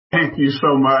Thank you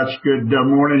so much. Good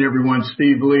morning, everyone.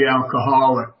 Steve Lee,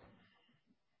 alcoholic.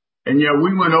 And yeah,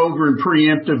 we went over and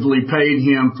preemptively paid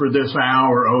him for this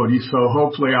hour, Odie, so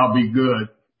hopefully I'll be good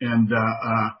and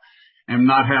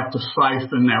not have to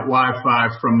siphon that Wi-Fi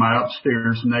from my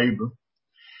upstairs neighbor.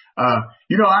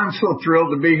 I'm so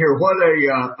thrilled to be here.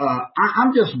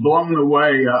 I'm just blown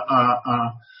away,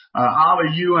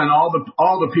 Ollie, you and all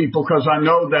the people, because I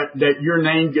know that your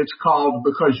name gets called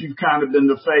because you've kind of been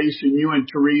the face, and you and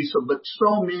Teresa, but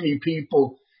so many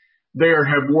people there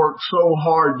have worked so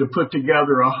hard to put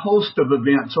together a host of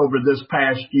events over this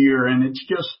past year, and it's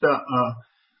just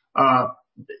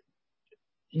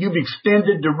you've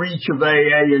extended the reach of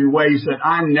AA in ways that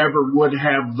I never would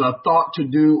have thought to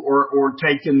do or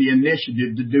taken the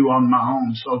initiative to do on my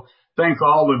own. So thank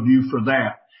all of you for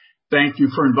that. Thank you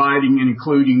for inviting and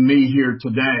including me here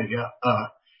today.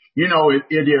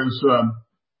 It is,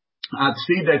 I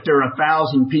see that there are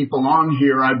 1,000 people on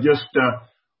here. I just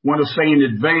want to say in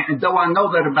advance, though I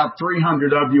know that about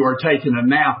 300 of you are taking a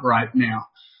nap right now,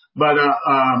 but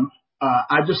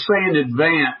I just say in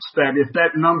advance that if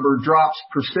that number drops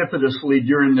precipitously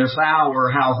during this hour,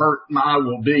 how hurt I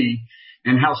will be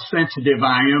and how sensitive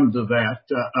I am to that.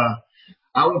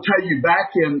 I will tell you,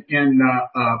 back in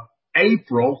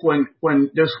April, when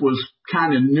this was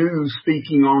kind of new,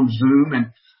 speaking on Zoom,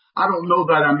 and I don't know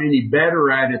that I'm any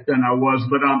better at it than I was,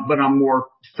 but I'm more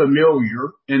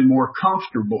familiar and more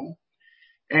comfortable.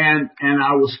 And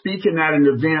I was speaking at an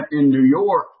event in New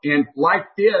York, and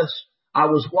like this, I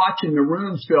was watching the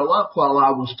room fill up while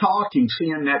I was talking,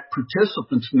 seeing that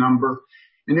participants number,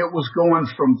 and it was going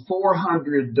from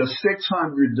 400 to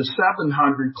 600 to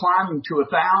 700, climbing to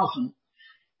 1,000.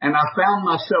 And I found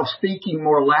myself speaking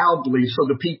more loudly so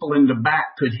the people in the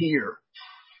back could hear.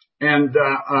 And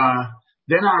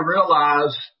then I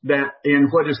realized that in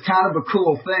what is kind of a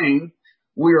cool thing,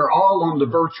 we are all on the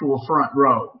virtual front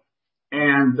row.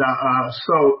 And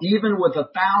so even with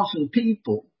 1,000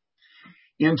 people,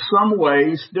 in some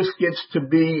ways, this gets to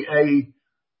be a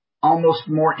almost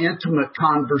more intimate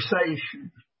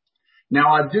conversation.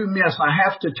 Now, I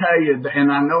have to tell you,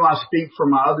 and I know I speak for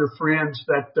my other friends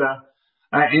that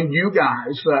and you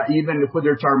guys, even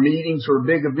whether it's our meetings or a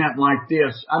big event like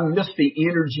this, I miss the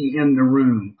energy in the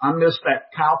room. I miss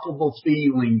that palpable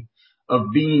feeling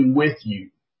of being with you.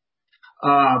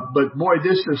 But boy,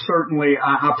 this is certainly,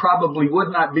 I probably would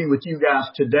not be with you guys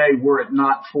today were it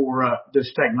not for this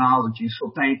technology.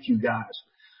 So thank you guys.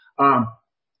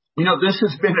 This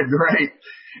has been a great,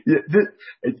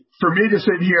 for me to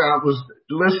sit here, I was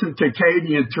listening to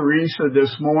Katie and Teresa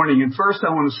this morning. And first I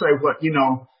want to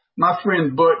say my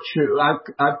friend Butch, I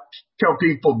tell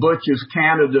people Butch is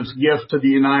Canada's gift to the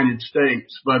United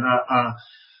States, but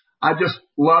I just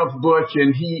love Butch,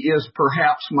 and he is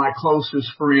perhaps my closest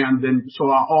friend, and so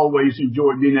I always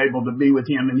enjoy being able to be with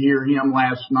him and hear him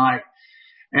last night.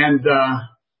 And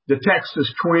the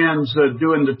Texas Twins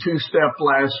doing the two-step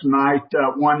last night,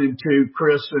 1 and 2,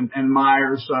 Chris and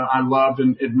Myers, I love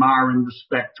and admire and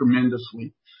respect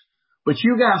tremendously. But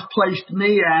you guys placed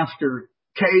me after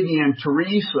Katie and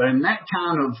Teresa, and that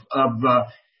kind of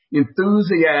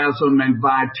enthusiasm and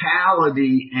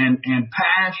vitality and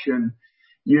passion,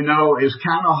 is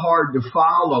kind of hard to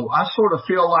follow. I sort of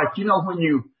feel like, when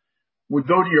you would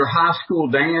go to your high school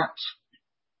dance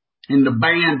and the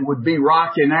band would be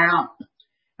rocking out,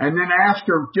 and then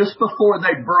just before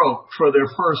they broke for their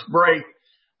first break,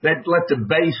 they'd let the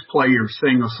bass player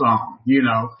sing a song,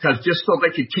 because just so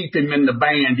they could keep him in the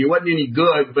band. He wasn't any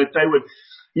good, but they would,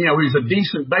 he's a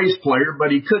decent bass player, but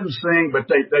he couldn't sing, but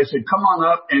they said, come on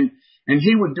up, and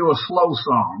he would do a slow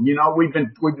song.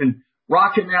 We've been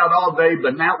rocking out all day,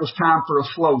 but now it was time for a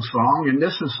slow song, and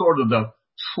this is sort of the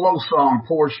slow song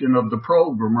portion of the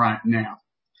program right now.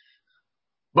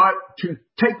 But to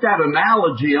take that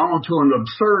analogy on to an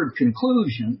absurd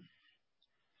conclusion,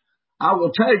 I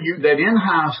will tell you that in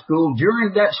high school,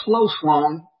 during that slow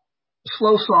song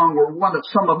were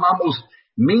some of my most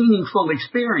meaningful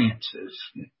experiences.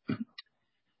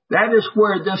 That is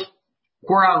where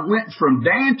I went from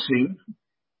dancing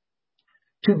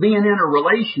to being in a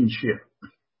relationship.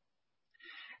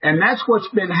 And that's what's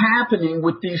been happening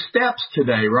with these steps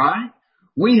today, right?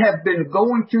 We have been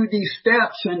going through these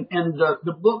steps, and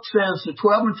the book says, the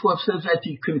 12 and 12 says at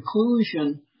the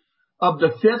conclusion of the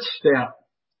 5th step,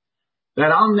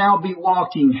 that I'll now be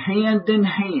walking hand in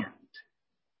hand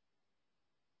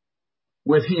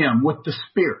with him, with the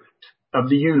spirit of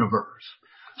the universe.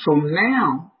 So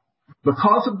now,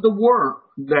 because of the work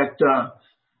that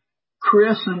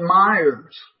Chris and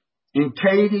Myers and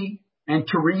Katie and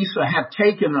Teresa have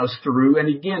taken us through, and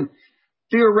again,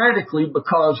 theoretically,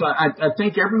 because I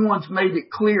think everyone's made it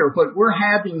clear, what we're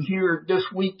having here this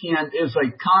weekend is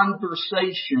a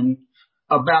conversation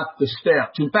about the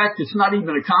steps. In fact, it's not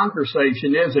even a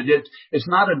conversation, is it? It's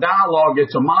not a dialogue,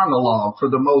 it's a monologue for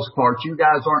the most part. You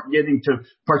guys aren't getting to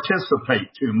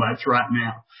participate too much right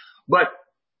now. But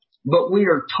we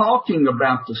are talking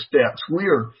about the steps. We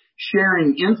are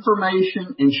sharing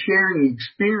information and sharing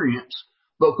experience.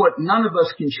 But what none of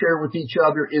us can share with each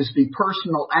other is the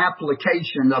personal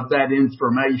application of that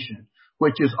information,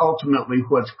 which is ultimately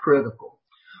what's critical.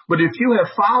 But if you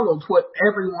have followed what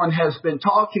everyone has been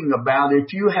talking about,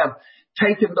 if you have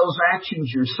taken those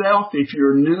actions yourself, if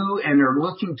you're new and are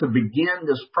looking to begin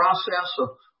this process of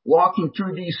walking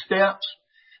through these steps,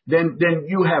 then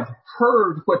you have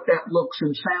heard what that looks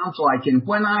and sounds like. And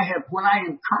when I am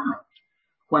current,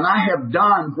 when I have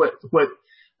done what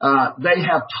they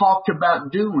have talked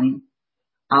about doing,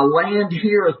 I land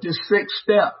here at this sixth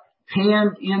step,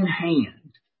 hand in hand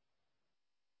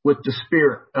with the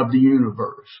Spirit of the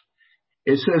universe.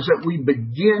 It says that we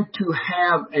begin to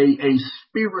have a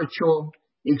spiritual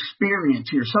experience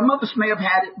here. Some of us may have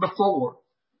had it before,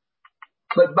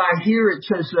 but by here it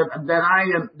says that I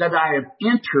have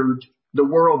entered the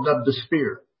world of the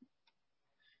Spirit.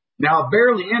 Now, I've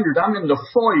barely entered. I'm in the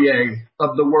foyer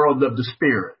of the world of the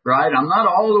Spirit, right? I'm not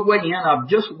all the way in. I've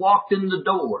just walked in the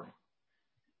door.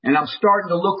 And I'm starting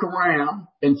to look around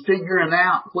and figuring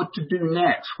out what to do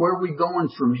next. Where are we going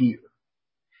from here?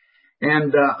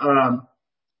 And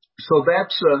so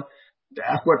that's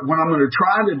what I'm going to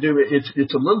try to do.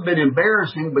 It's a little bit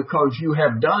embarrassing because you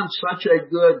have done such a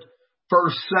good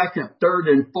first, second, third,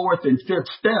 and fourth, and fifth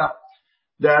step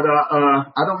that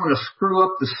I don't want to screw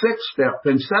up the sixth step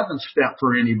and seventh step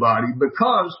for anybody,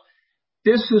 because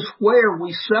this is where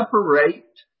we separate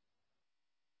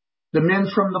the men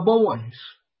from the boys,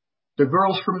 the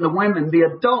girls from the women, the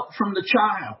adult from the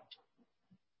child.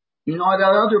 You know, that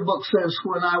other book says,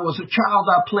 when I was a child,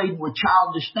 I played with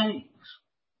childish things.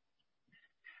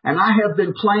 And I have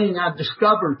been playing, I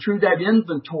discovered through that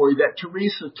inventory that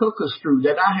Teresa took us through,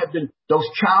 that I have been those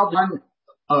child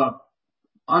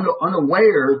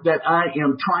unaware that I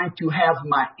am trying to have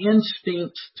my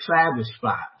instincts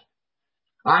satisfied.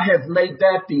 I have made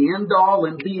that the end all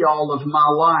and be all of my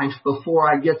life before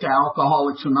I get to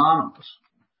Alcoholics Anonymous.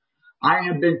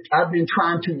 I've been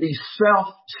trying to be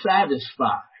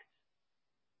self-satisfied.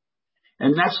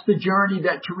 And that's the journey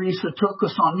that Teresa took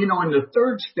us on. You know, in the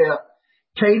third step,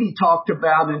 Katie talked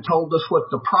about and told us what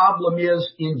the problem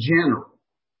is in general,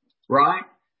 right?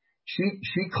 She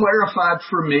clarified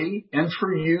for me and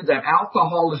for you that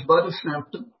alcohol is but a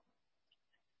symptom,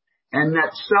 and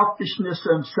that selfishness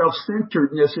and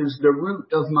self-centeredness is the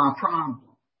root of my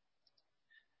problem.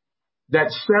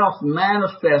 That self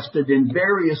manifested in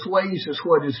various ways is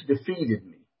what has defeated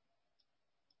me.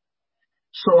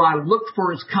 So I look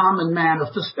for its common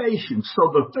manifestation.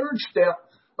 So the third step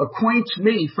acquaints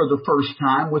me for the first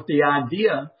time with the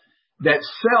idea that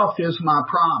self is my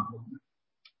problem.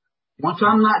 Once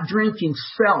I'm not drinking,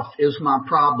 self is my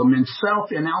problem. And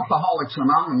self in Alcoholics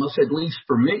Anonymous, at least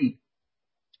for me,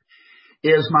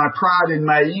 is my pride and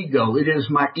my ego. It is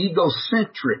my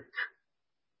egocentric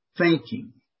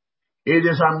thinking. It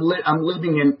is I'm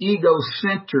living an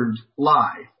ego-centered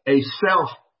life, a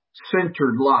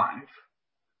self-centered life,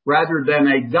 rather than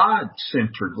a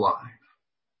God-centered life.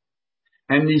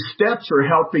 And these steps are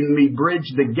helping me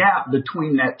bridge the gap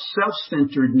between that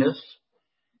self-centeredness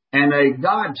and a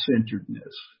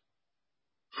God-centeredness,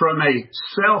 from a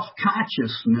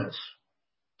self-consciousness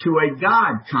to a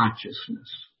God-consciousness.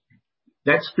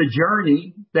 That's the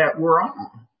journey that we're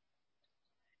on.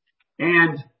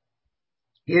 And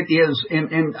it is,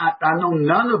 and I know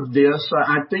none of this,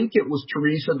 I think it was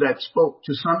Teresa that spoke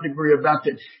to some degree about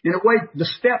that. In a way, the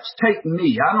steps take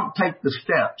me. I don't take the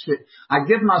steps. I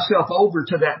give myself over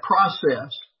to that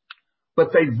process,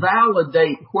 but they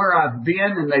validate where I've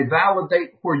been and they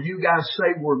validate where you guys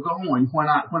say we're going when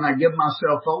I give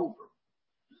myself over.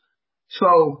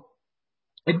 So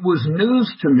it was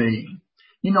news to me.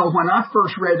 You know, when I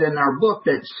first read in our book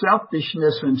that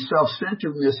selfishness and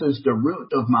self-centeredness is the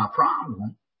root of my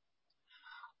problem,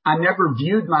 I never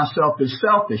viewed myself as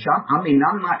selfish. I'm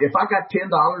not, if I got $10,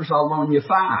 I'll loan you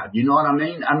 $5. You know what I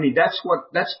mean? That's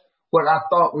what I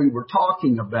thought we were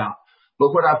talking about.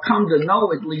 But what I've come to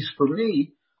know, at least for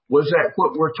me, was that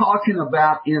what we're talking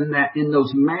about in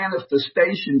those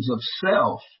manifestations of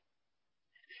self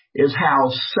is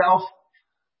how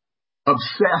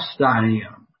self-obsessed I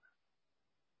am.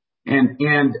 And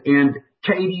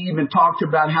Katie even talked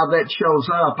about how that shows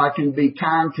up. I can be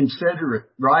kind, considerate,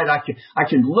 right? I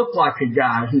can look like a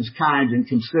guy who's kind and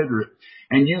considerate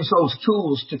and use those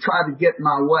tools to try to get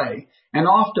my way. And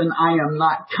often I am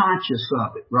not conscious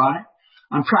of it, right?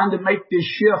 I'm trying to make this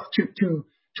shift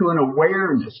to an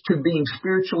awareness, to being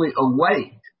spiritually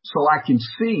awake so I can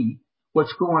see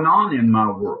what's going on in my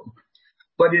world.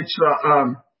 But it's,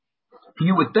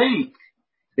 you would think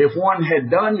if one had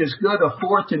done as good a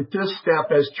fourth and fifth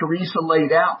step as Teresa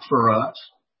laid out for us,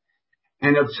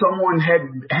 and if someone had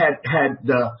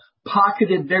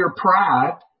pocketed their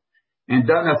pride and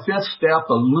done a fifth step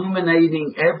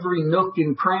illuminating every nook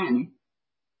and cranny,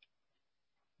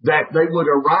 that they would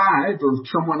arrive, or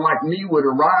someone like me would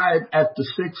arrive at the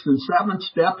sixth and seventh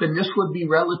step, and this would be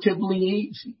relatively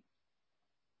easy.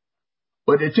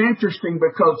 But it's interesting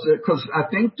because I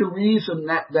think the reason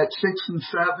that 6 and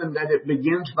 7, that it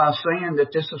begins by saying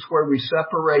that this is where we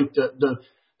separate the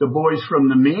boys from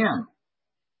the men,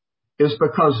 is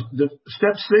because the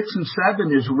step 6 and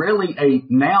 7 is really a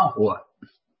now what?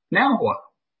 Now what?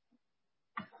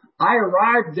 I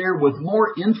arrived there with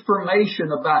more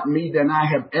information about me than I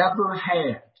have ever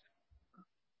had.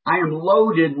 I am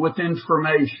loaded with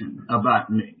information about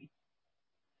me.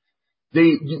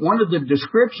 One of the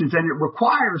descriptions, and it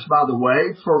requires, by the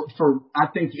way, for I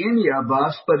think any of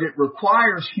us, but it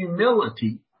requires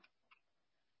humility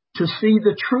to see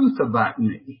the truth about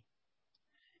me.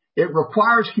 It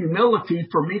requires humility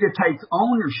for me to take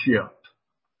ownership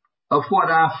of what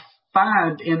I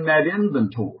find in that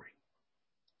inventory.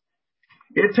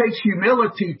 It takes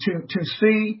humility to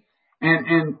see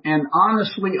and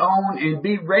honestly own and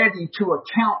be ready to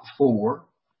account for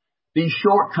these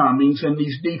shortcomings and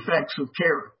these defects of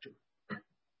character.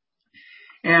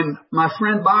 And my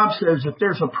friend Bob says, if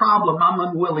there's a problem I'm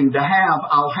unwilling to have,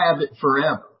 I'll have it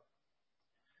forever.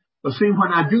 But see,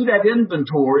 when I do that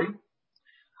inventory,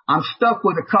 I'm stuck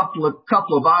with a couple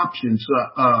of options.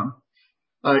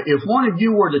 If one of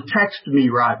you were to text me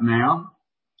right now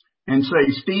and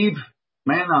say, Steve,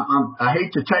 man, I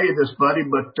hate to tell you this, buddy,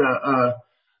 but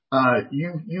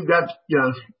you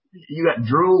got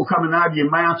drool coming out of your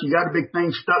mouth. You got a big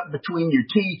thing stuck between your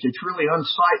teeth. It's really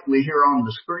unsightly here on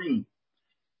the screen.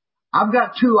 I've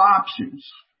got two options.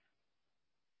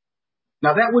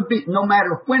 Now that would be, no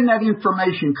matter when that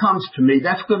information comes to me,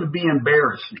 that's going to be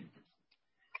embarrassing.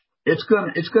 It's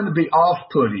going to be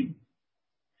off-putting.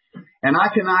 And I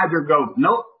can either go,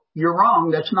 nope, you're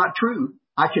wrong. That's not true.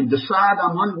 I can decide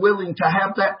I'm unwilling to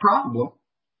have that problem.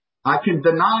 I can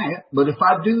deny it, but if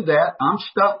I do that, I'm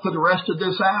stuck for the rest of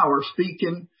this hour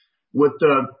speaking with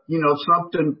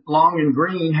something long and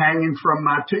green hanging from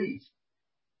my teeth.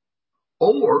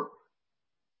 Or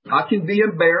I can be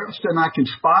embarrassed and I can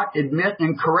spot, admit,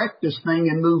 and correct this thing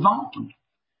and move on.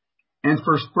 And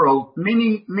for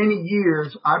many, many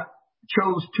years, I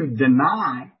chose to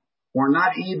deny or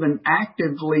not even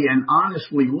actively and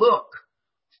honestly look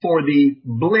for the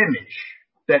blemish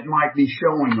that might be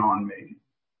showing on me,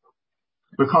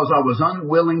 because I was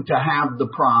unwilling to have the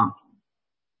problem.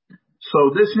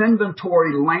 So this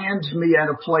inventory lands me at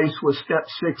a place with step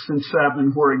 6 and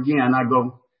 7 where again I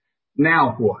go,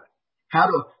 now what? How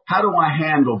do I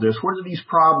handle this? Where do these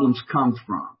problems come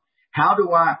from? How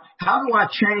do I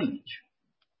change?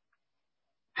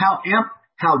 How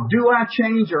do I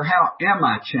change, or how am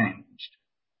I changed?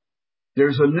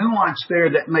 There's a nuance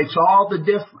there that makes all the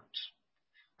difference.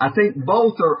 I think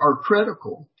both are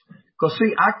critical. Because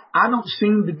see, I don't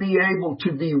seem to be able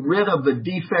to be rid of a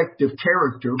defective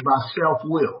character by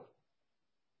self-will.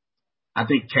 I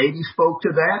think Katie spoke to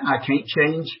that. I can't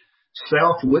change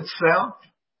self with self.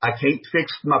 I can't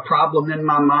fix my problem in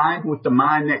my mind with the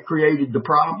mind that created the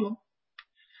problem.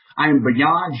 I am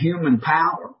beyond human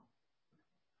power.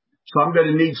 So I'm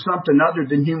going to need something other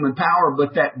than human power,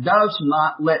 but that does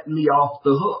not let me off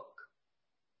the hook.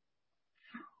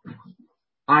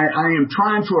 I am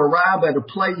trying to arrive at a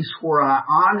place where I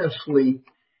honestly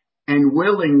and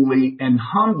willingly and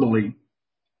humbly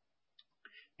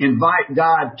invite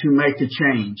God to make a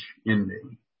change in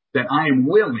me, that I am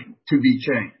willing to be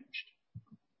changed.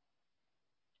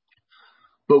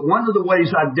 But one of the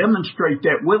ways I demonstrate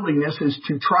that willingness is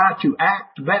to try to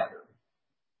act better.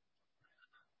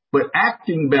 But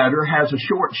acting better has a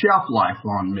short shelf life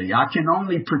on me. I can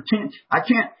only pretend. I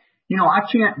can't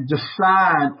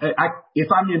decide. If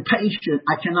I'm impatient,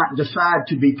 I cannot decide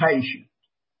to be patient.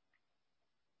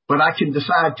 But I can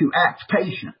decide to act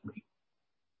patiently.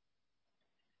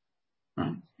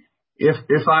 Right?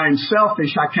 If I am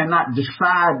selfish, I cannot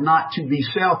decide not to be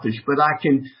selfish, but I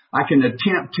can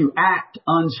attempt to act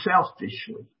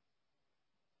unselfishly.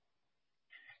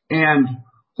 And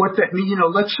what that mean,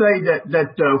 let's say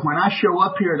that when I show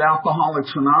up here at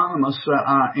Alcoholics Anonymous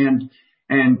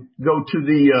and go to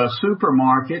the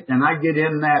supermarket and I get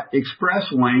in that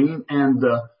express lane and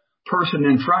the person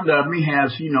in front of me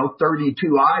has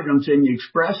 32 items in the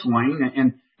express lane,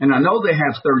 and I know they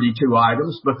have 32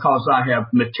 items because I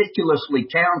have meticulously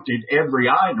counted every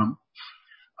item.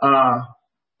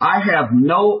 I have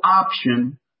no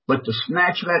option but to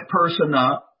snatch that person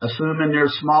up, assuming they're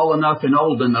small enough and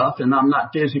old enough and I'm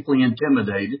not physically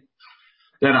intimidated,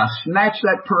 that I snatch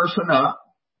that person up.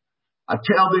 I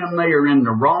tell them they are in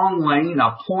the wrong lane.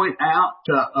 I point out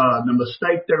the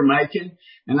mistake they're making,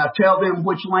 and I tell them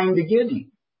which lane to get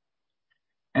in.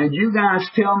 And you guys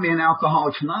tell me in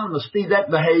Alcoholics Anonymous, Steve,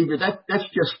 that behavior, that's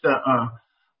just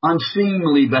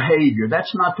unseemly behavior.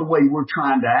 That's not the way we're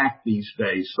trying to act these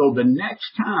days. So the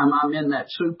next time I'm in that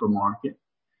supermarket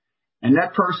and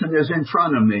that person is in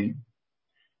front of me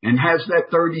and has that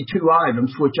 32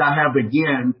 items, which I have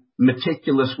again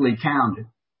meticulously counted,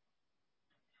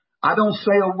 I don't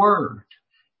say a word.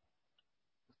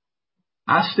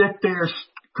 I sit there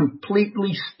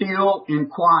completely still and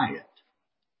quiet.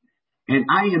 And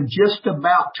I am just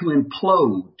about to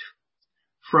implode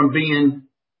from being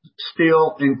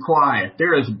still and quiet.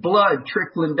 There is blood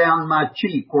trickling down my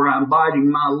cheek where I'm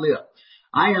biting my lip.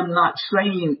 I am not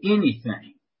saying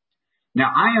anything.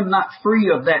 Now, I am not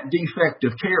free of that defect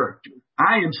of character.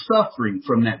 I am suffering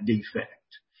from that defect.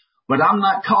 But I'm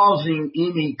not causing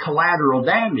any collateral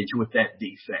damage with that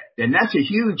defect. And that's a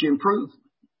huge improvement.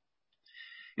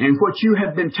 And what you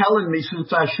have been telling me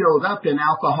since I showed up in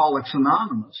Alcoholics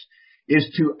Anonymous is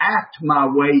to act my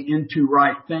way into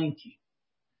right thinking.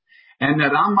 And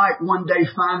that I might one day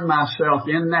find myself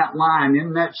in that line,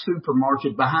 in that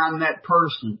supermarket, behind that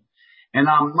person, and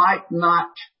I might not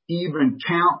even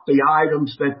count the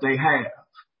items that they have.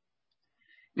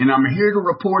 And I'm here to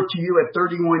report to you at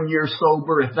 31 years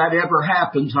sober, if that ever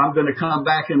happens, I'm going to come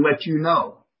back and let you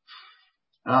know.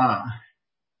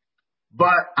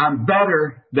 But I'm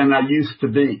better than I used to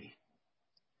be.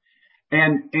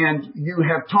 And you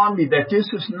have taught me that this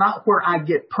is not where I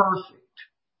get perfect.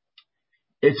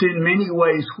 It's in many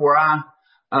ways where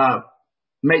I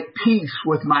make peace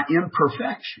with my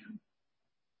imperfection.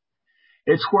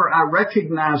 It's where I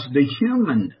recognize the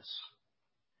humanness.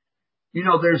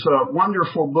 There's a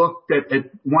wonderful book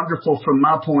wonderful from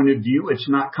my point of view. It's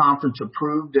not conference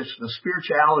approved. It's The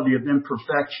Spirituality of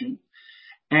Imperfection.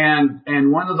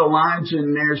 And one of the lines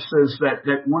in there says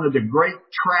that one of the great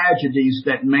tragedies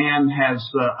that man has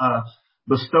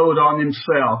bestowed on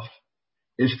himself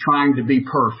is trying to be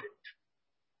perfect.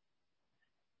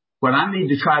 What I need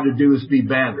to try to do is be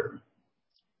better.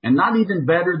 And not even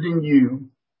better than you,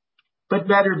 but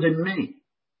better than me.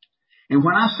 And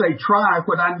when I say try,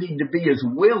 what I need to be is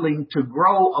willing to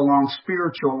grow along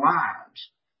spiritual lines.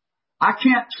 I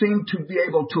can't seem to be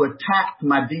able to attack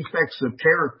my defects of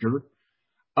character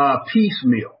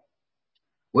piecemeal.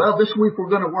 Well, this week we're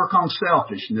going to work on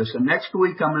selfishness, and next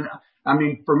week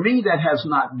for me that has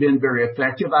not been very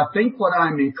effective. I think what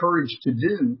I'm encouraged to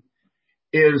do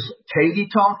is Katie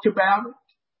talked about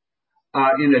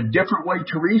it in a different way.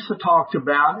 Teresa talked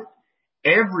about it.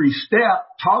 Every step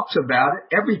talks about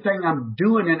it. Everything I'm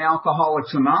doing in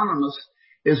Alcoholics Anonymous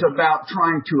is about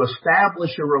trying to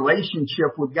establish a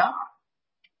relationship with God.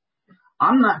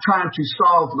 I'm not trying to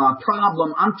solve my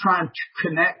problem. I'm trying to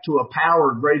connect to a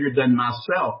power greater than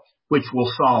myself, which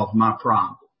will solve my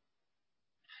problem.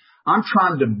 I'm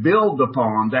trying to build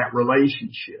upon that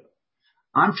relationship.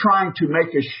 I'm trying to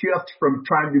make a shift from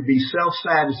trying to be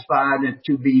self-satisfied and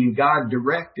to being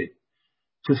God-directed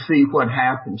to see what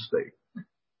happens there.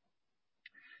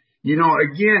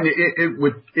 Again,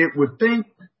 it would think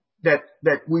that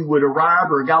we would arrive,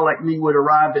 or a guy like me would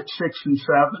arrive at 6 and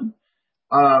 7.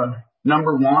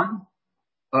 Number one,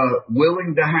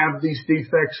 willing to have these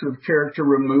defects of character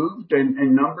removed.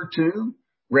 And number two,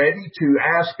 ready to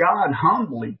ask God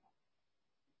humbly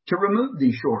to remove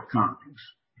these shortcomings.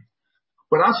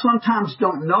 But I sometimes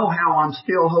don't know how I'm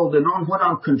still holding on. What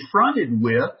I'm confronted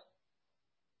with,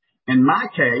 in my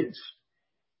case,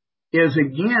 is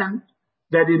again,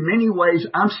 that in many ways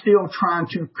I'm still trying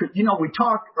to, we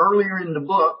talked earlier in the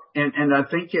book, and I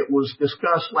think it was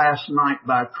discussed last night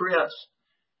by Chris,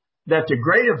 that the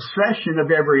great obsession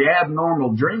of every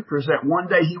abnormal drinker is that one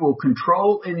day he will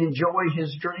control and enjoy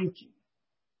his drinking.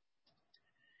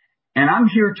 And I'm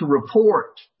here to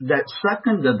report that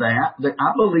second to that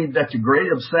I believe that the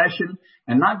great obsession,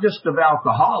 and not just of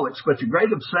alcoholics, but the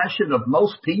great obsession of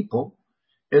most people,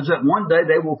 is that one day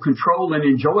they will control and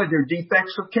enjoy their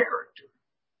defects of character.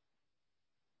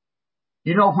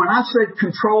 When I said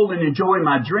control and enjoy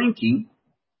my drinking,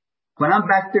 when I'm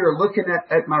back there looking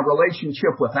at my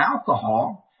relationship with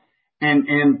alcohol and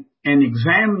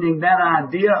examining that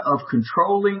idea of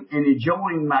controlling and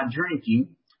enjoying my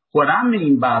drinking, what I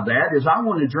mean by that is I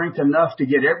want to drink enough to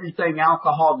get everything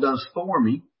alcohol does for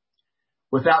me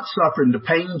without suffering the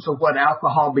pains of what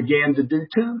alcohol began to do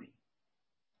to me.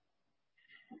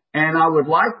 And I would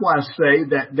likewise say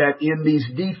that in these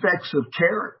defects of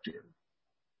character,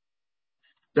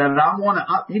 that I want to,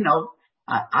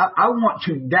 I want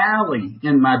to dally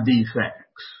in my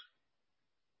defects.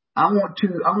 I want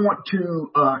to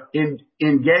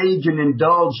engage and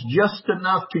indulge just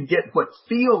enough to get what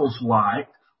feels like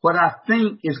what I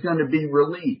think is going to be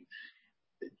relief.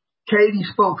 Katie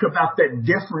spoke about that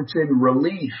difference in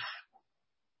relief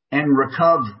and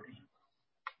recovery.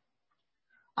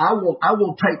 I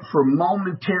will take for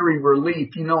momentary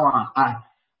relief.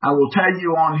 I will tell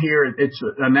you on here, it's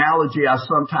an analogy I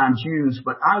sometimes use,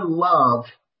 but I love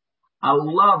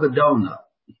a donut.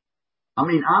 I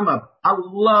mean, I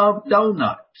love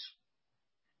donuts.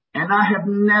 And I have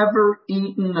never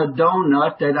eaten a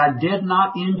donut that I did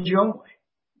not enjoy.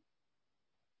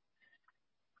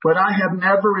 But I have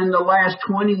never in the last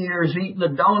 20 years eaten a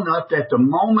donut that the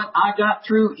moment I got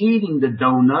through eating the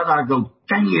donut, I go,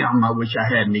 damn, I wish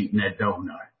I hadn't eaten that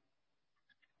donut.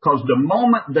 Because the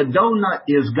moment the donut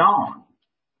is gone,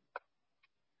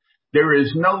 there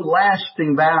is no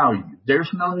lasting value.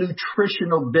 There's no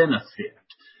nutritional benefit.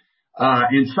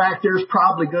 In fact, there's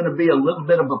probably going to be a little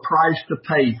bit of a price to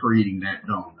pay for eating that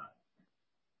donut.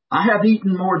 I have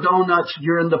eaten more donuts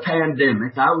during the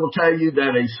pandemic. I will tell you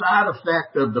that a side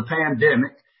effect of the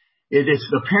pandemic, it has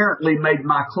apparently made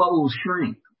my clothes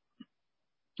shrink.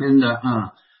 And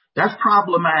that's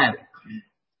problematic.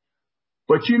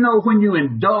 But when you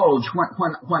indulge,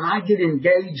 when I get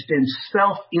engaged in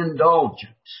self-indulgence,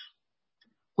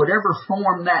 whatever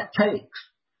form that takes,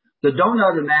 the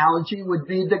donut analogy would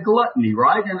be the gluttony,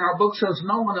 right? And our book says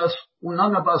none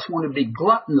of us want to be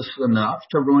gluttonous enough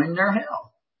to ruin their health.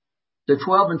 The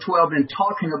 12 and 12 in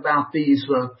talking about these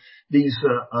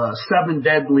 7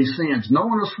 deadly sins.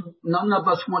 None of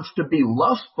us wants to be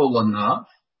lustful enough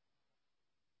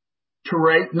to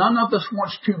rape. None of us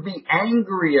wants to be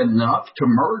angry enough to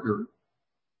murder.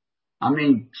 I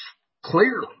mean,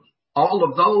 clearly, all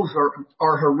of those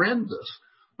are horrendous.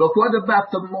 But what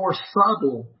about the more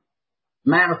subtle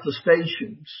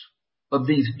manifestations of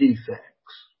these defects?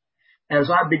 As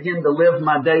I begin to live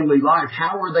my daily life,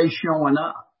 how are they showing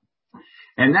up?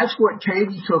 And that's what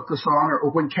Katie took us on,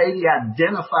 or when Katie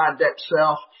identified that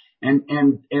self and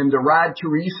the ride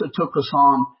Teresa took us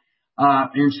on,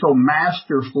 and so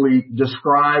masterfully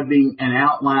describing and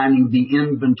outlining the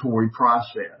inventory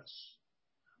process,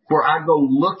 where I go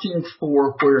looking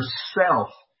for where self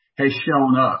has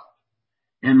shown up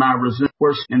in my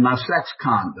resentment, in my sex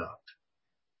conduct.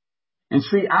 And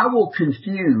see, I will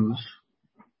confuse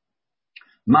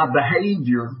my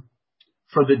behavior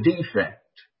for the defect.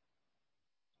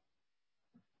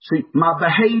 See, my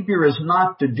behavior is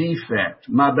not the defect.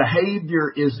 My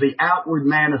behavior is the outward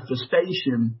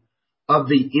manifestation of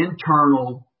the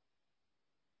internal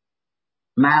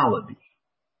malady.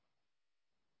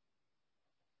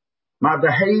 My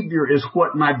behavior is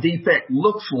what my defect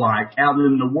looks like out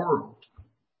in the world.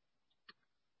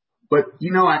 But,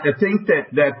 I think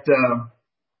that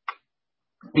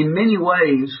in many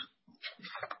ways,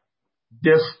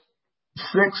 this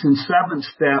 6th and 7th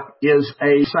step is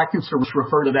a second surrender.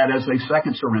 Refer to that as a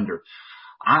second surrender.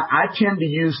 I tend to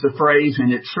use the phrase,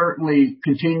 and it certainly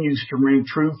continues to ring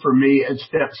true for me at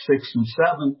step 6 and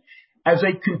 7, as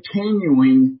a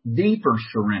continuing deeper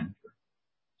surrender.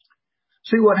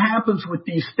 See, what happens with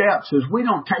these steps is we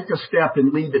don't take a step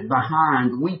and leave it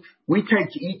behind. We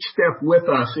take each step with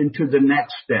us into the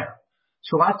next step.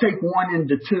 So I take 1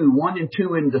 into 2, 1 and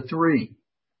 2 into 3.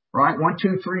 Right? 1,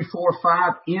 2, 3, 4,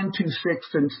 5 into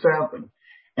 6 and 7.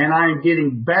 And I am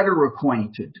getting better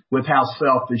acquainted with how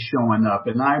self is showing up.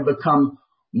 And I become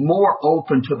more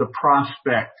open to the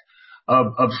prospect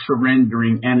of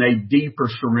surrendering and a deeper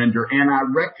surrender. And I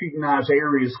recognize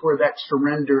areas where that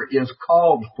surrender is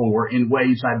called for in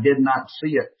ways I did not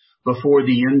see it before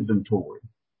the inventory.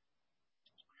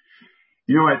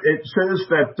 It says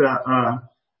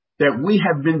that we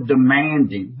have been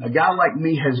demanding, a guy like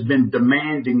me has been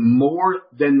demanding more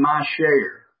than my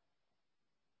share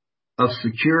of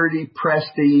security,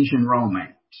 prestige, and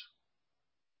romance.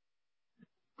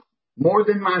 More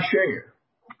than my share.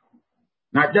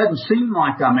 Now, it doesn't seem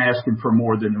like I'm asking for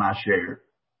more than my share.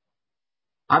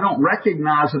 I don't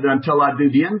recognize it until I do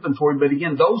the inventory, but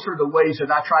again, those are the ways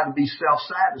that I try to be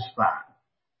self-satisfied.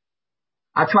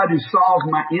 I try to solve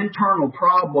my internal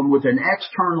problem with an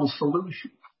external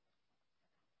solution.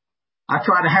 I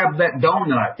try to have that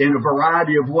donut in a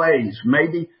variety of ways.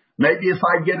 Maybe if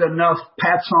I get enough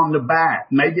pats on the back,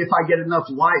 maybe if I get enough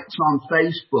likes on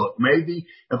Facebook, maybe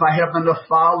if I have enough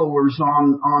followers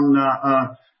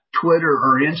on Twitter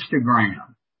or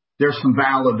Instagram, there's some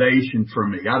validation for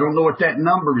me. I don't know what that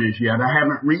number is yet. I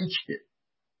haven't reached it.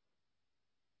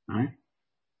 Right?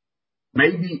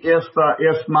 Maybe if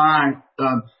my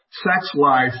sex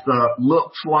life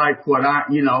looks like what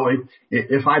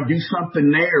if I do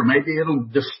something there, maybe it'll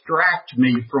distract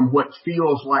me from what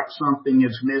feels like something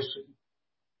is missing.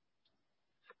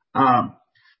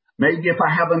 Maybe if I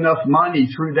have enough money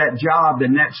through that job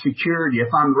and that security,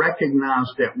 if I'm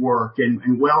recognized at work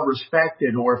and well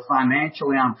respected, or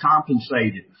financially I'm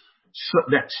compensated, so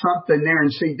that's something there.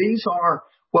 And see, these are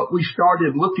what we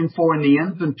started looking for in the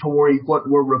inventory, what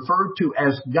were referred to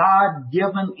as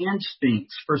God-given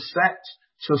instincts for sex,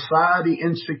 society,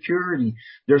 and security.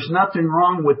 There's nothing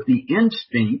wrong with the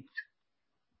instinct,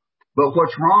 but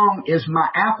what's wrong is my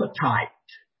appetite.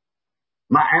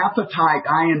 My appetite,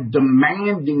 I am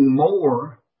demanding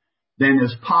more than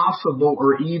is possible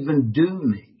or even due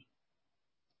me.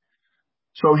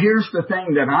 So here's the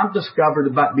thing that I've discovered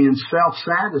about being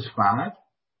self-satisfied.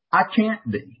 I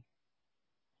can't be.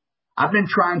 I've been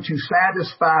trying to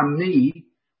satisfy me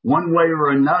one way or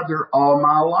another all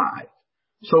my life.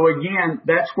 So again,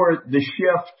 that's where the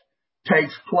shift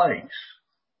takes place.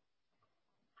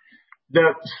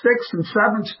 The sixth and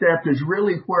seventh step is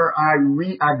really where I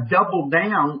double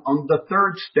down on the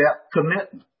third step,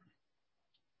 commitment.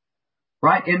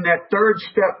 Right? In that third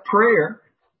step prayer,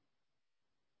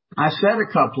 I said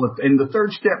in the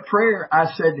third step prayer,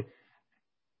 I said,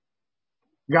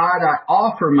 God, I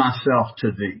offer myself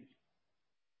to thee,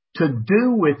 to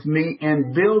do with me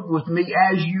and build with me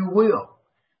as you will.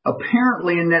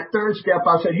 Apparently in that third step,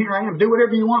 I said, here I am, do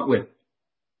whatever you want with it.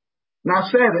 And I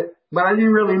said it, but I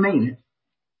didn't really mean it.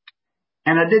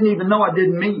 And I didn't even know I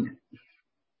didn't mean it.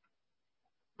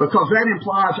 Because that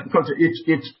implies,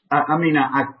 I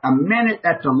meant it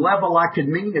at the level I could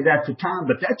mean it at the time,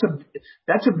 but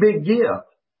that's a big gift.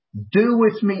 Do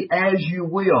with me as you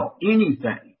will,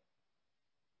 anything.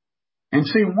 And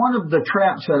see, one of the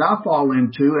traps that I fall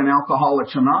into in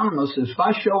Alcoholics Anonymous is if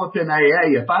I show up in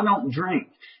AA, if I don't drink,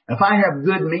 if I have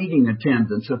good meeting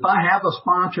attendance, if I have a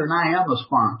sponsor and I am a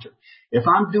sponsor, if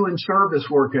I'm doing service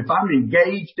work, if I'm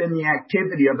engaged in the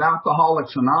activity of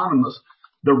Alcoholics Anonymous,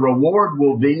 the reward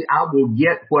will be I will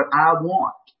get what I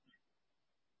want.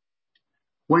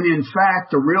 When in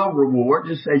fact, the real reward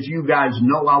is, as you guys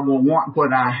know, I will want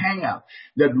what I have.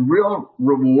 The real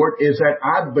reward is that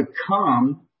I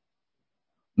become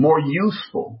more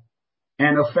useful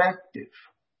and effective.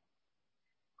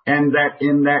 And that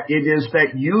in that it is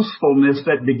that usefulness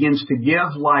that begins to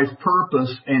give life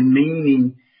purpose and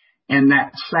meaning, and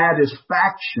that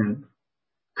satisfaction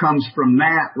comes from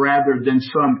that rather than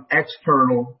some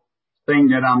external thing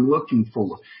that I'm looking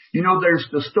for. You know, there's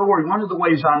the story. One of the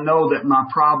ways I know that my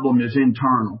problem is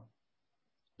internal.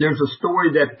 There's a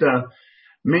story that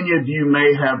many of you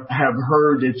may have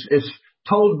heard. It's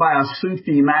told by a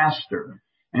Sufi master.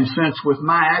 And since with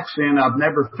my accent, I've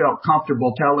never felt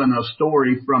comfortable telling a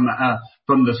story from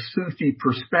the Sufi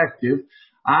perspective,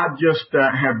 I've just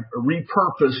have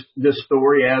repurposed this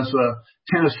story as a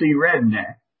Tennessee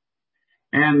redneck.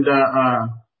 And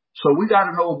so we got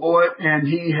an old boy, and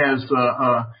he has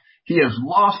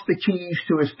lost the keys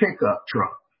to his pickup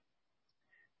truck.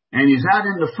 And he's out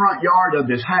in the front yard of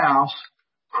his house,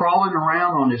 crawling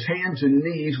around on his hands and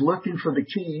knees looking for the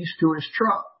keys to his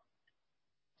truck.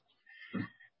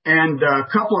 And a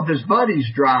couple of his buddies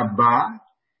drive by,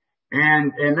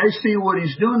 and they see what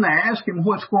he's doing. They ask him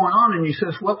what's going on, and he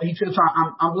says,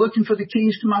 I'm looking for the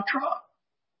keys to my truck.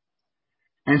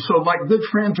 And so, like good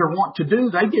friends are wont to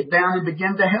do, they get down and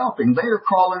begin to help him. They are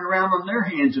crawling around on their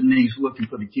hands and knees looking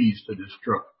for the keys to this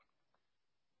truck.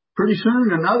 Pretty soon,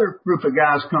 another group of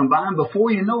guys come by, and before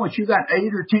you know it, you got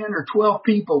 8 or 10 or 12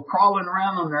 people crawling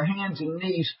around on their hands and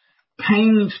knees,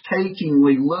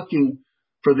 painstakingly looking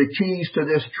for the keys to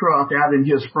this truck out in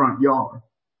his front yard.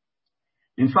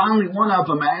 And finally, one of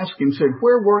them asked him, said,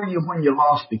 where were you when you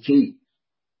lost the keys?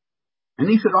 And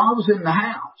he said, I was in the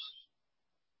house.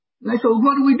 And they said, well,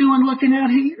 what are we doing looking out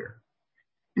here?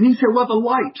 And he said, well, the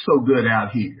light's so good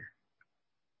out here.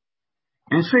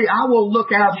 And see, I will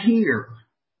look out here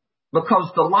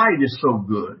because the light is so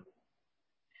good.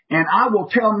 And I will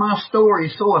tell my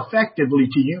story so effectively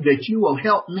to you that you will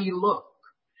help me look.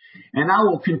 And I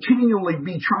will continually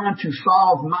be trying to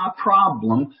solve my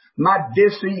problem, my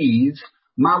dis-ease,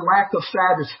 my lack of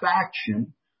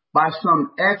satisfaction by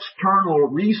some external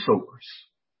resource.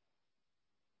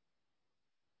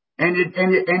 And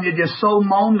it is so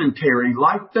momentary,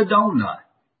 like the donut.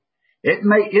 It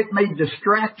may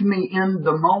distract me in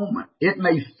the moment. It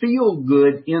may feel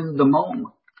good in the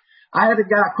moment. I had a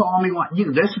guy call me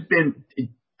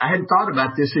I hadn't thought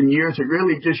about this in years. It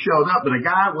really just showed up, but a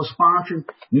guy was sponsoring,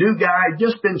 new guy,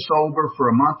 just been sober for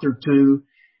a month or two,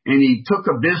 and he took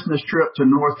a business trip to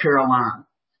North Carolina.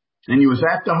 And he was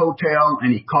at the hotel,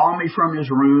 and he called me from his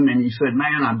room, and he said,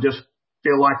 man, I just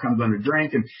feel like I'm going to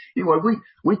drink. And anyway,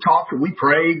 we talked, we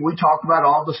prayed, we talked about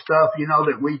all the stuff,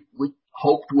 that we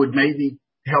hoped would maybe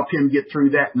help him get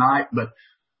through that night. But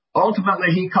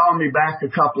ultimately, he called me back a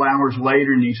couple hours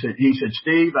later, and he said,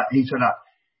 Steve, I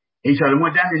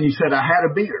went down there and he said, I had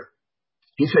a beer.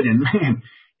 He said, and man,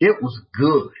 it was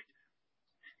good.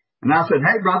 And I said,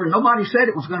 hey, brother, nobody said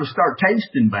it was going to start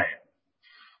tasting bad.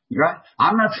 Right?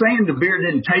 I'm not saying the beer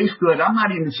didn't taste good. I'm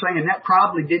not even saying that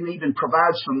probably didn't even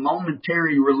provide some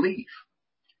momentary relief.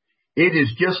 It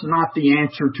is just not the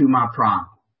answer to my problem.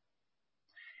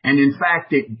 And in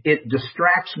fact, it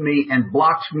distracts me and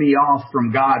blocks me off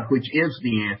from God, which is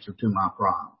the answer to my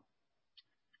problem.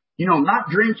 Not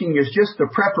drinking is just the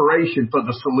preparation for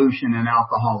the solution in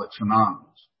Alcoholics Anonymous.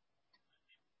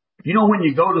 When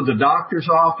you go to the doctor's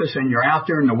office and you're out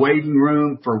there in the waiting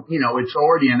room for, it's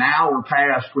already an hour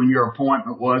past when your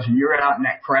appointment was, and you're out in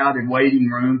that crowded waiting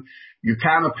room, you're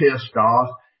kind of pissed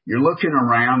off, you're looking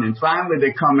around, and finally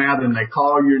they come out and they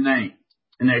call your name.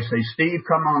 And they say, Steve,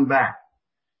 come on back.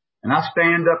 And I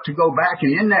stand up to go back,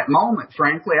 and in that moment,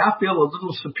 frankly, I feel a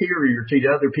little superior to the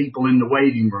other people in the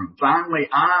waiting room. Finally,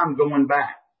 I'm going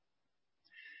back.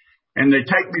 And they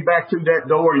take me back through that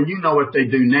door, and you know what they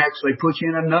do next. They put you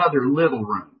in another little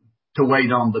room to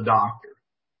wait on the doctor.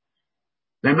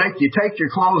 They make you take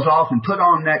your clothes off and put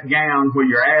on that gown where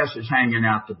your ass is hanging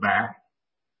out the back.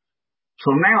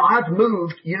 So now I've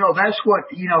moved, that's what,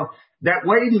 that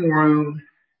waiting room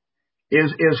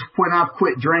is when I've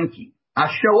quit drinking. I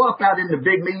show up out in the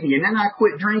big meeting, and then I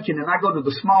quit drinking, and I go to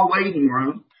the small waiting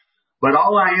room, but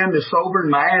all I am is sober and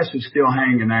my ass is still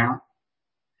hanging out.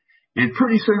 And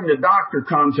pretty soon the doctor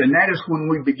comes, and that is when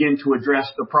we begin to address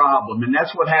the problem. And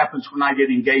that's what happens when I get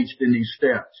engaged in these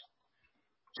steps.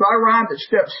 So I arrived at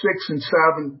step 6 and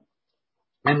 7,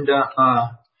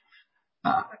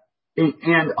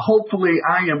 and hopefully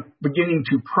I am beginning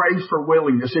to pray for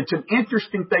willingness. It's an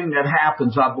interesting thing that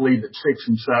happens, I believe, at 6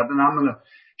 and 7. I'm going to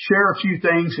share a few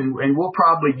things, and we'll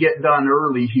probably get done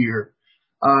early here.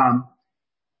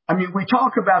 We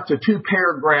talk about the 2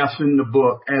 paragraphs in the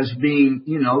book as being,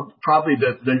 probably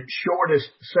the shortest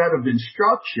set of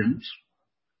instructions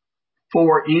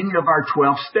for any of our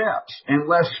 12 steps, and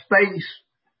less space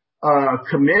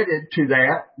committed to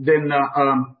that than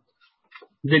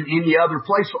any other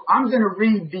place. So I'm going to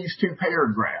read these 2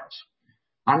 paragraphs.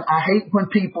 I hate when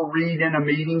people read in a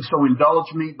meeting, so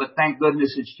indulge me, but thank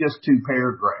goodness it's just 2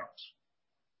 paragraphs.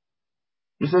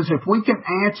 It says, if we can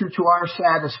answer to our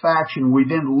satisfaction, we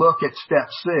then look at step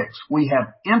 6. We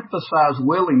have emphasized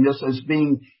willingness as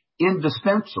being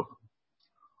indispensable.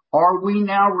 Are we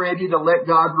now ready to let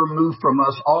God remove from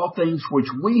us all things which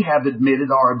we have admitted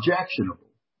are objectionable?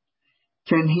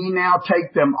 Can He now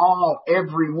take them all,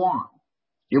 every one?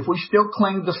 If we still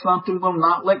cling to something we'll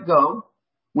not let go,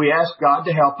 we ask God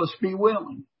to help us be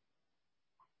willing.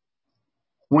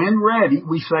 When ready,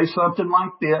 we say something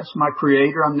like this: my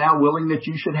Creator, I'm now willing that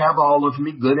you should have all of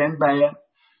me, good and bad.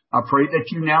 I pray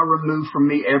that you now remove from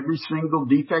me every single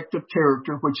defect of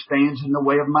character which stands in the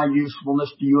way of my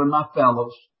usefulness to you and my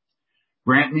fellows.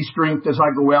 Grant me strength as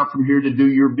I go out from here to do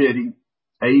your bidding.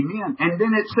 Amen. And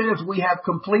then it says we have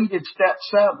completed step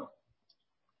 7.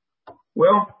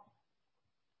 Well,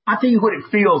 I tell you what it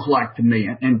feels like to me.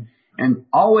 And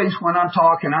always when I'm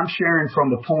talking, I'm sharing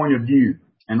from a point of view.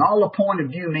 And all a point of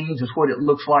view means is what it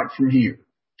looks like from here.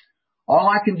 All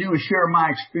I can do is share my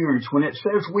experience. When it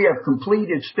says we have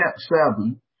completed step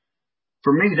 7,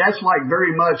 for me, that's like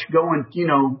very much going,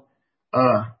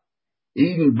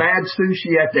 eating bad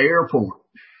sushi at the airport.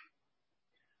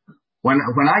 When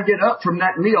I get up from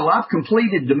that meal, I've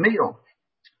completed the meal,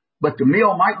 but the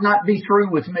meal might not be through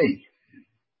with me.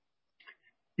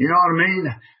 You know what I mean?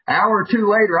 An hour or two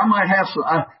later, I might have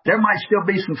there might still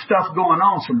be some stuff going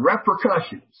on, some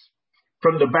repercussions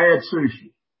from the bad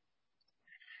sushi.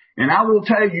 And I will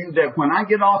tell you that when I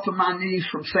get off of my knees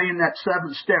from saying that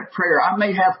 7-step prayer, I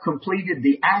may have completed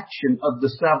the action of the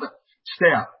 7th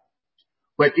step,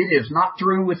 but it is not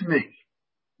through with me.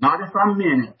 Not if I'm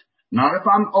in it, not if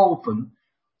I'm open.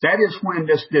 That is when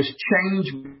this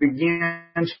change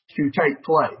begins to take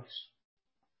place.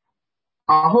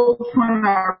 I hope when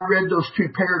I read those 2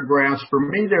 paragraphs, for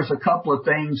me, there's a couple of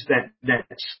things that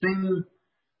sting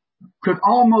could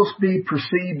almost be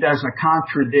perceived as a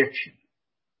contradiction.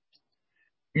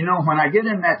 You know, when I get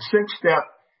in that sixth step,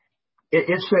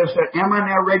 it says that, am I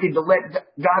now ready to let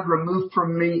God remove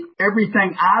from me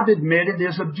everything I've admitted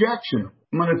is objectionable?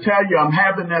 I'm going to tell you, I'm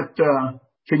having that,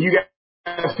 can you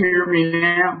guys hear me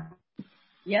now?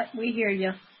 Yep, we hear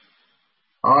you.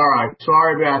 All right.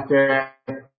 Sorry about that.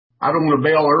 I don't want to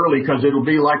bail early because it'll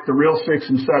be like the real 6th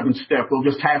and 7th step. We'll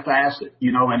just half-ass it,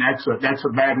 you know, and that's a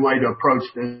bad way to approach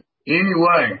this.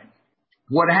 Anyway,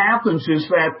 what happens is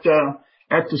that,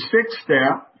 at the 6th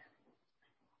step,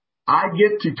 I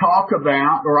get to talk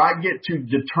about, or I get to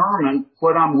determine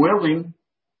what I'm willing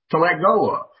to let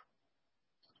go of,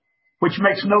 which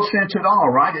makes no sense at all,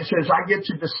 right? It says I get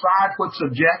to decide what's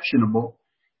objectionable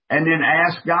and then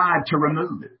ask God to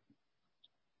remove it.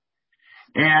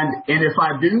 And if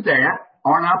I do that,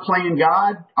 aren't I playing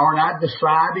God? Aren't I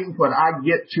deciding what I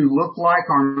get to look like?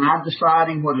 Aren't I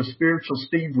deciding what a spiritual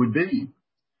Steve would be?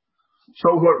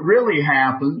 So what really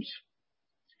happens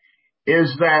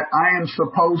is that I am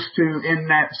supposed to, in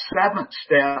that 7th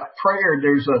step prayer,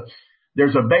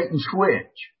 there's a bait and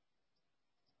switch.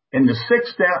 In the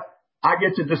 6th step, I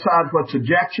get to decide what's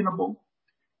objectionable,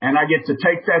 and I get to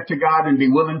take that to God and be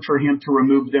willing for Him to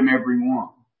remove them every one.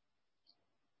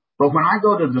 But when I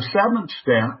go to the 7th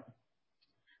step,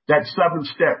 that 7th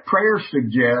step prayer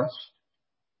suggests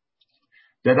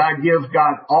that I give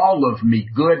God all of me,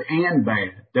 good and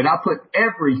bad, that I put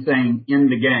everything in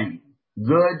the game,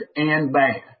 good and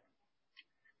bad.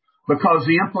 Because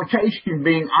the implication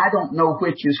being I don't know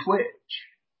which is which.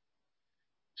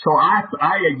 So I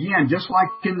again, just like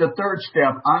in the 3rd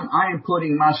step, I am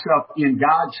putting myself in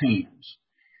God's hands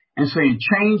and saying,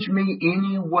 change me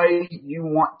any way you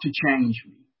want to change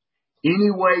me.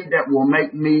 Any way that will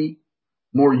make me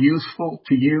more useful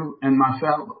to you and my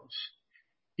fellows.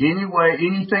 Anyway,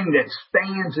 anything that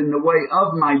stands in the way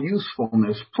of my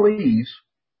usefulness, please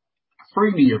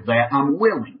free me of that. I'm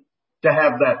willing to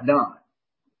have that done.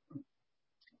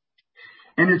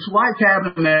 And it's like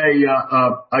having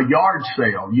a yard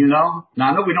sale, you know.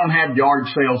 Now, I know we don't have yard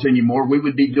sales anymore. We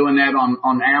would be doing that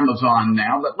on Amazon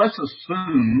now. But let's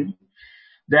assume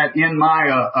that in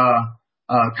my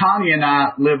Connie and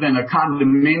I live in a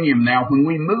condominium now. When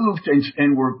we moved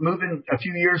and we're moving a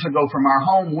few years ago from our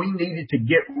home, we needed to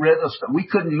get rid of stuff. We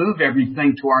couldn't move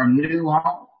everything to our new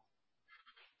home.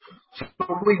 So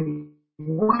we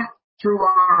went through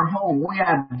our home. We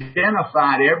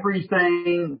identified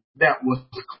everything that was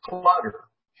clutter,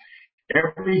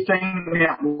 everything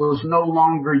that was no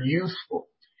longer useful,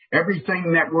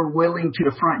 everything that we're willing to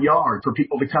the front yard for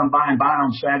people to come by and buy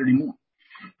on Saturday morning.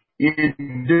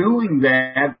 In doing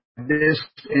that,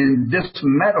 in this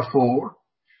metaphor,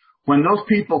 when those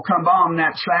people come by on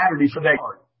that Saturday for that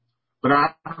yard, but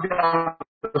I've got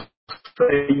to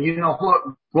say, you know what,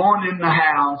 go on in the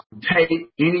house, take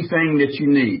anything that you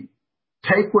need.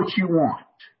 Take what you want.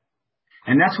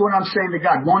 And that's what I'm saying to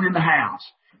God, go on in the house.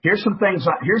 Here's some things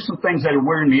that are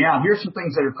wearing me out. Here's some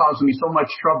things that are causing me so much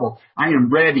trouble. I am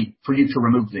ready for you to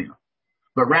remove them.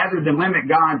 But rather than limit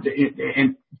God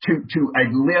to a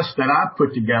list that I've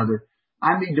put together,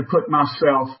 I need to put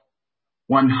myself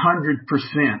 100%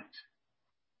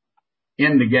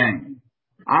 in the game.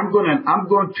 I'm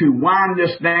going to wind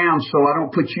this down so I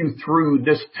don't put you through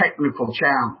this technical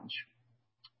challenge.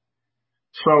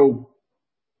 So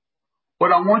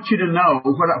what I want you to know,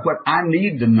 what I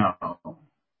need to know,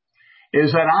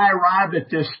 is that I arrive at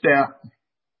this step,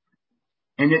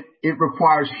 and it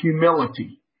requires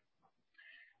humility.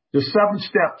 The 7th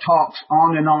step talks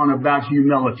on and on about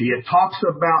humility. It talks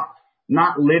about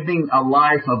not living a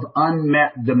life of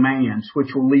unmet demands,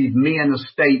 which will leave me in a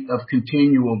state of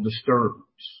continual disturbance.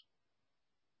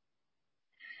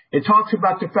 It talks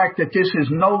about the fact that this is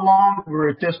no longer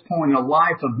at this point a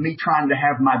life of me trying to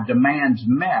have my demands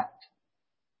met.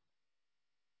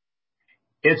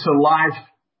 It's a life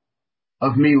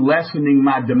of me lessening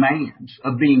my demands,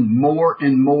 of being more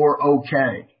and more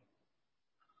okay.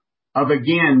 Of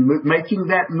again, making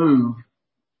that move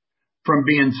from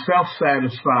being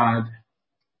self-satisfied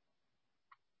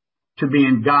to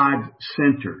being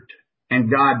God-centered and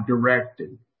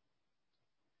God-directed.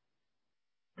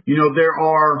 You know, there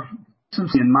are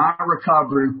instances in my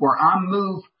recovery where I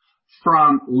move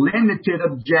from limited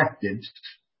objectives,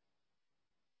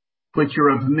 which are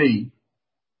of me,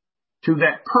 to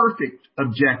that perfect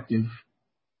objective,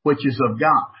 which is of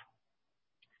God.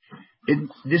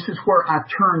 This is where I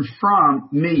turn from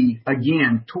me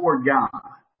again toward God.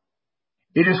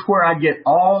 It is where I get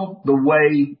all the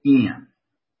way in.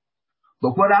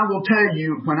 But what I will tell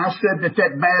you, when I said that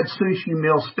bad sushi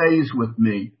meal stays with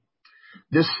me,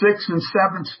 this 6th and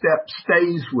 7th step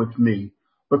stays with me.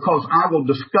 because I will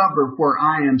discover where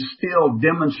I am still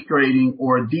demonstrating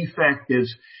or a defect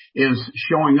is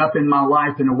showing up in my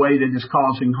life in a way that is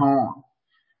causing harm.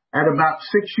 At about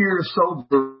 6 years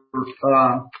sober,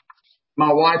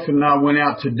 my wife and I went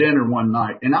out to dinner one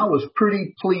night, and I was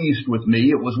pretty pleased with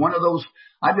me. It was one of those,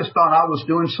 I just thought I was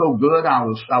doing so good. I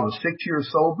was 6 years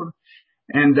sober.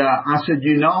 And I said,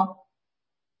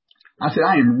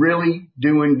 I am really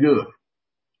doing good.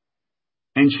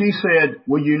 And she said,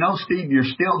 well, Steve, you're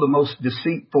still the most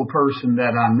deceitful person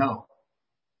that I know.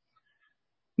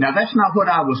 Now, that's not what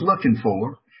I was looking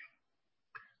for.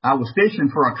 I was fishing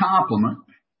for a compliment.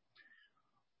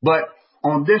 But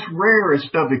on this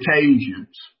rarest of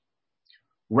occasions,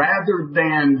 rather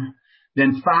than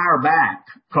fire back,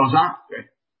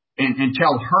 and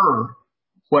tell her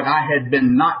what I had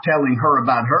been not telling her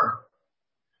about her,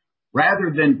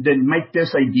 rather than make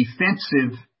this a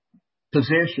defensive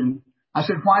position, I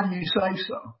said, why do you say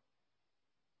so?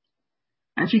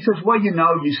 And she says, well, you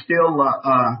still,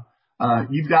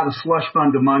 you've got a slush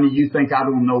fund of money you think I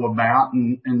don't know about.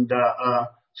 And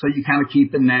so you kind of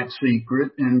keeping that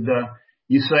secret. And,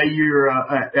 you say you're,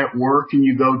 at work and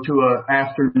you go to a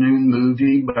afternoon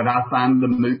movie, but I find the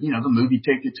movie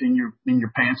tickets in your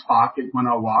pants pocket when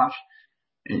I wash.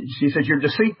 And she says, you're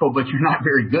deceitful, but you're not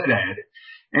very good at it.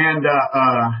 And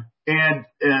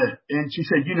she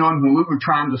said, when we were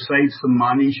trying to save some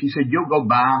money, she said, you'll go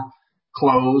buy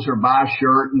clothes or buy a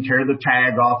shirt and tear the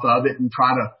tag off of it and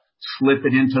try to slip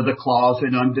it into the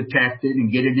closet undetected and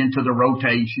get it into the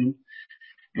rotation.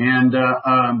 And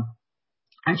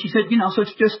she said, so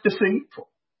it's just deceitful.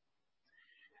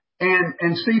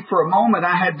 And see, for a moment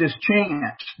I had this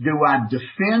chance. Do I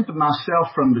defend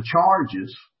myself from the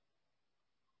charges?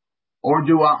 Or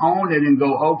do I own it and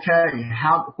go, okay,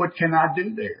 what can I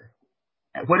do there?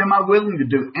 What am I willing to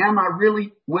do? Am I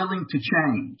really willing to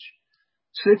change?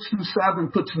 6 and 7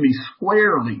 puts me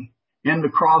squarely in the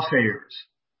crosshairs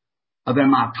of,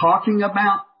 am I talking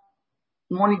about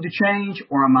wanting to change,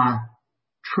 or am I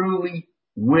truly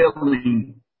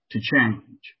willing to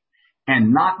change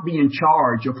and not be in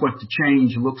charge of what the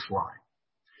change looks like?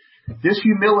 This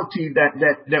humility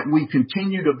that we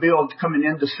continue to build coming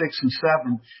into 6 and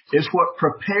 7 is what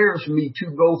prepares me to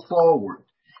go forward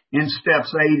in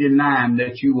steps 8 and 9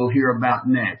 that you will hear about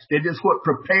next. It is what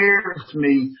prepares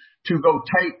me to go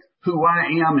take who I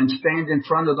am and stand in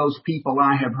front of those people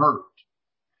I have hurt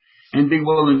and be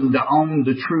willing to own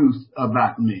the truth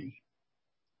about me.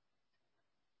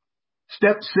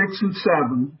 Step 6 and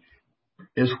 7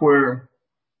 is where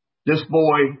this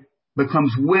boy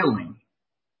becomes willing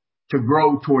to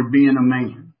grow toward being a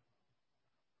man.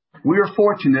 We are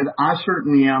fortunate, I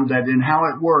certainly am, that in how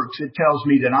it works, it tells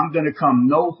me that I'm going to come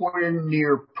nowhere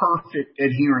near perfect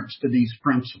adherence to these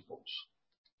principles.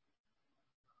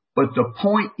 But the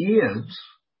point is,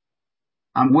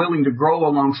 I'm willing to grow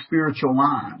along spiritual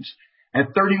lines.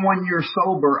 At 31 years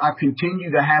sober, I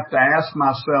continue to have to ask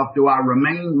myself, do I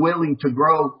remain willing to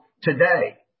grow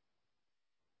today?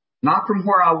 Not from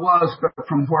where I was, but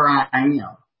from where I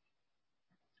am.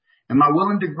 Am I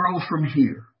willing to grow from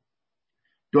here?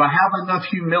 Do I have enough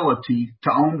humility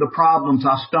to own the problems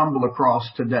I stumble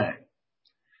across today?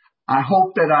 I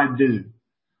hope that I do.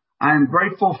 I am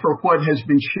grateful for what has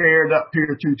been shared up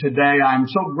here to today. I am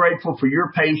so grateful for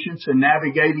your patience in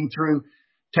navigating through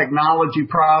technology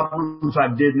problems I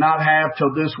did not have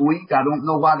till this week. I don't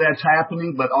know why that's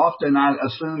happening, but often I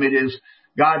assume it is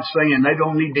God saying they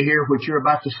don't need to hear what you're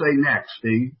about to say next,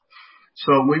 Steve.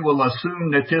 So we will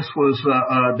assume that this was,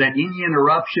 that any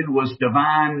interruption was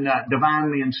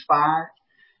divinely inspired.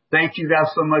 Thank you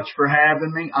guys so much for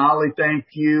having me. Ollie, thank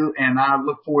you. And I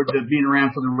look forward to being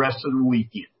around for the rest of the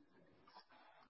weekend.